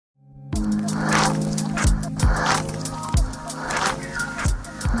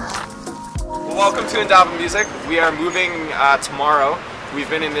welcome to Indaba Music. We are moving tomorrow. We've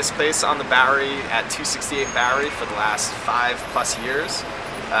been in this place on the Bowery at 268 Bowery for the last 5+ years.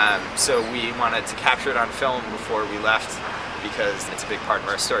 So we wanted to capture it on film before we left because it's a big part of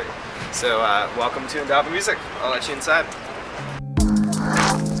our story. So welcome to Indaba Music. I'll let you inside.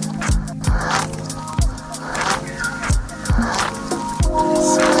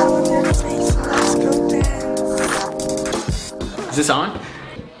 Is this on?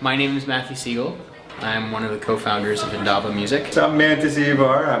 My name is Matthew Siegel. I'm one of the co-founders of Indaba Music. So I'm Mantis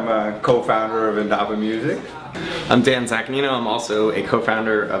Ibar. I'm a co-founder of Indaba Music. I'm Dan Zaccanino. I'm also a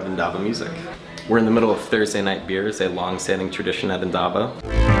co-founder of Indaba Music. We're in the middle of Thursday Night Beers, a long-standing tradition at Indaba.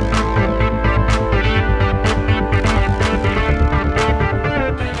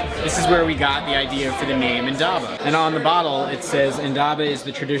 This is where we got the idea for the name Indaba. And on the bottle it says Indaba is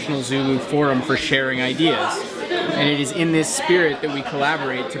the traditional Zulu forum for sharing ideas. And it is in this spirit that we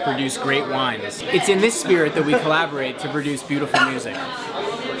collaborate to produce great wines. It's in this spirit that we collaborate to produce beautiful music.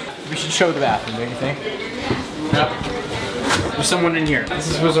 We should show the bathroom, don't you think? Yep. There's someone in here.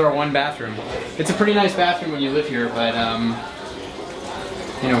 This was our one bathroom. It's a pretty nice bathroom when you live here, but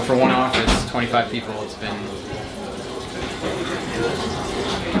you know, for one office, 25 people, it's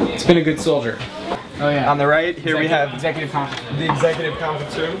been a good soldier. Oh yeah. On the right, here we have executive conference room. the executive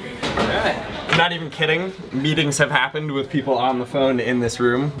conference room. Not even kidding. Meetings have happened with people on the phone in this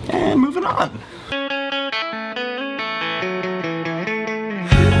room. And moving on.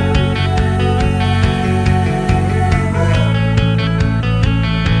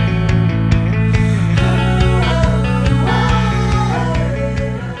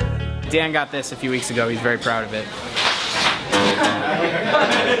 Dan got this a few weeks ago. He's very proud of it.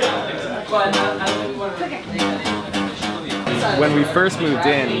 When we first moved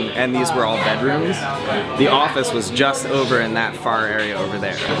in, and these were all bedrooms, the office was just over in that far area over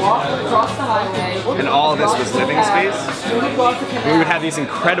there. And all of this was living space. We would have these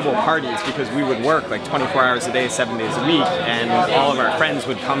incredible parties because we would work like 24 hours a day, 7 days a week, and all of our friends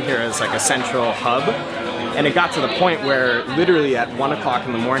would come here as like a central hub. And it got to the point where literally at 1 o'clock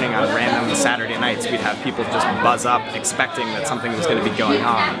in the morning on random Saturday nights, we'd have people just buzz up expecting that something was going to be going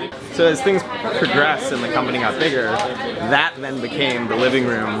on. So as things progressed and the company got bigger, that then became the living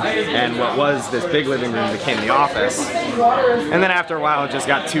room, and what was this big living room became the office. And then after a while it just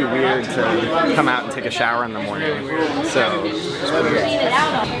got too weird to come out and take a shower in the morning. So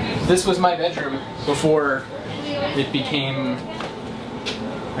this was my bedroom before it became,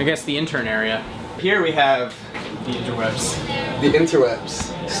 I guess, the intern area. here we have The interwebs. the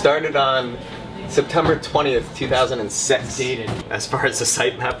interwebs. Started on September 20th, 2006. Dated. As far as the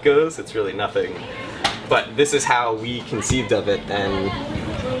sitemap goes, it's really nothing. But this is how we conceived of it and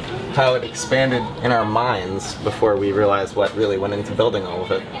how it expanded in our minds before we realized what really went into building all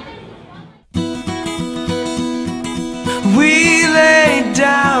of it. We lay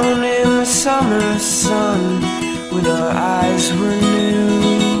down in the summer sun when our eyes were new.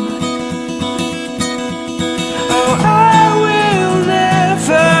 Oh, I will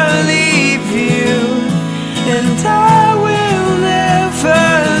never leave you, and I will never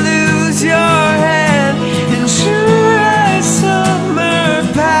lose your hand. And sure as summer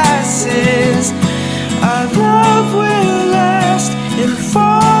passes, our love will last in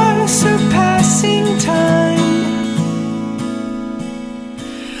far surpassing time.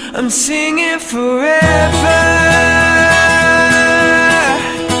 I'm singing forever.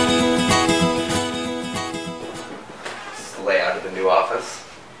 Layout of the new office.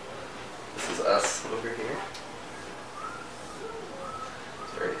 This is us over here.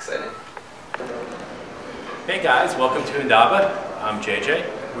 It's very exciting. Hey guys, welcome to Indaba. I'm JJ.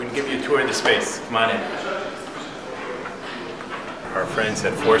 We're gonna give you a tour of the space. Come on in. Our friends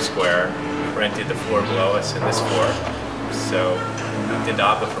at Foursquare rented the floor below us in this floor. So we moved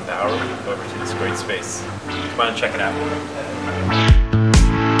Indaba from Bowery over to this great space. Come on and check it out.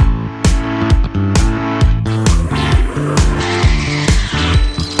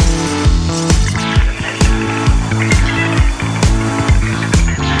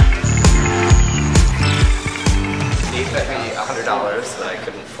 $100 that I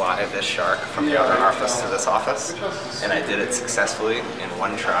couldn't fly this shark from the other office to this office, and I did it successfully in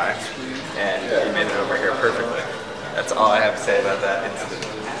one try, and we made it over here perfectly. That's all I have to say about that incident.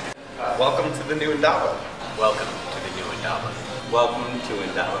 Welcome to the new Indaba. Welcome to the new Indaba. Welcome to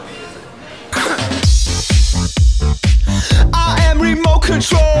Indaba Music. I am remote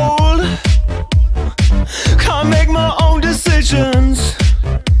controlled. Can't make my own decisions.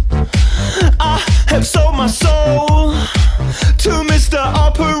 I have sold my soul to Mr.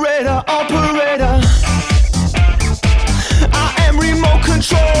 Operator.